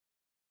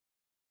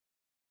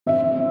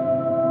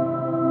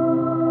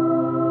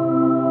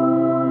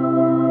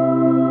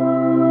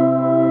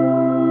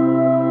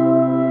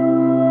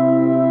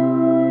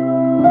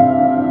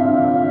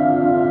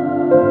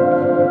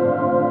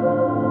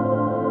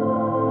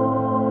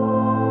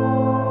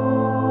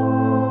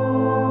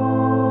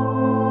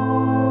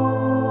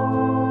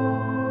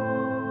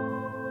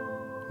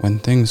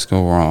things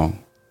go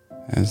wrong,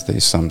 as they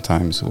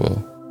sometimes will,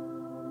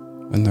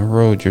 when the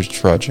road you're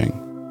trudging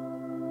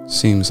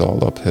seems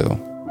all uphill,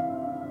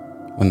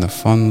 when the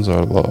funds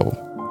are low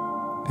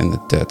and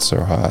the debts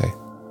are high,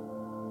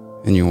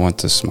 and you want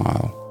to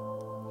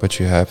smile, but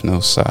you have no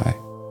sigh,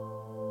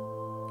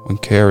 when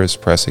care is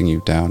pressing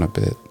you down a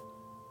bit,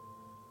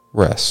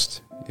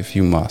 rest if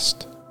you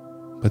must,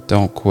 but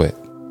don't quit.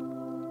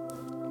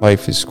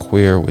 Life is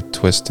queer with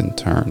twists and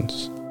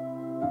turns,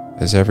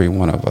 as every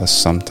one of us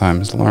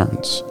sometimes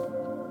learns,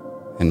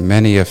 and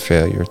many a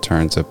failure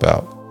turns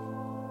about,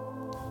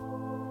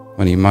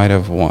 when he might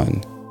have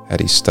won had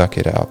he stuck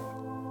it out.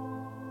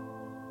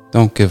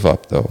 Don't give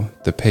up though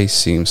the pace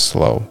seems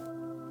slow,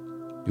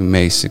 you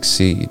may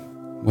succeed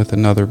with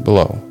another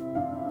blow.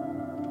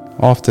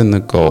 Often the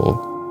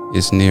goal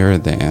is nearer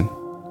than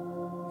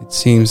it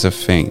seems a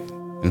faint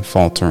and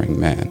faltering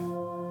man.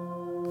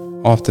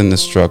 Often the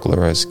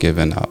struggler has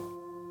given up,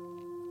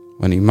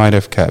 when he might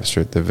have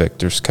captured the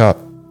victor's cup,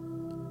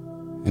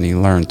 and he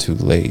learned too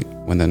late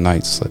when the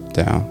night slipped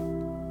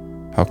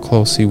down, how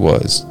close he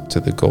was to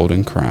the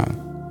golden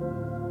crown.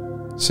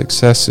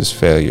 Success is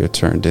failure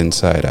turned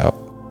inside out,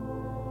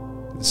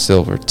 the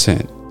silver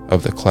tint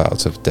of the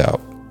clouds of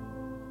doubt,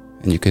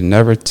 and you can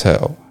never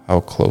tell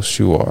how close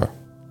you are.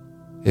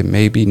 It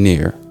may be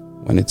near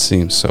when it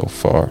seems so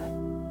far.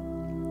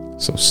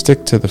 So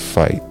stick to the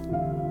fight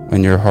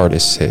when your heart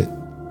is hit,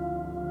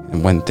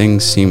 and when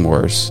things seem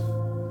worse,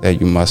 that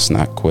you must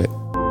not quit.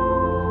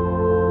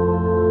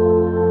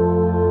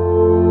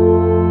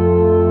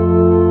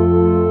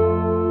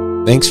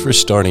 Thanks for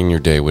starting your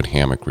day with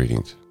hammock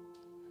readings,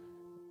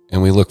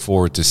 and we look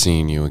forward to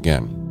seeing you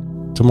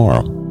again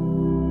tomorrow.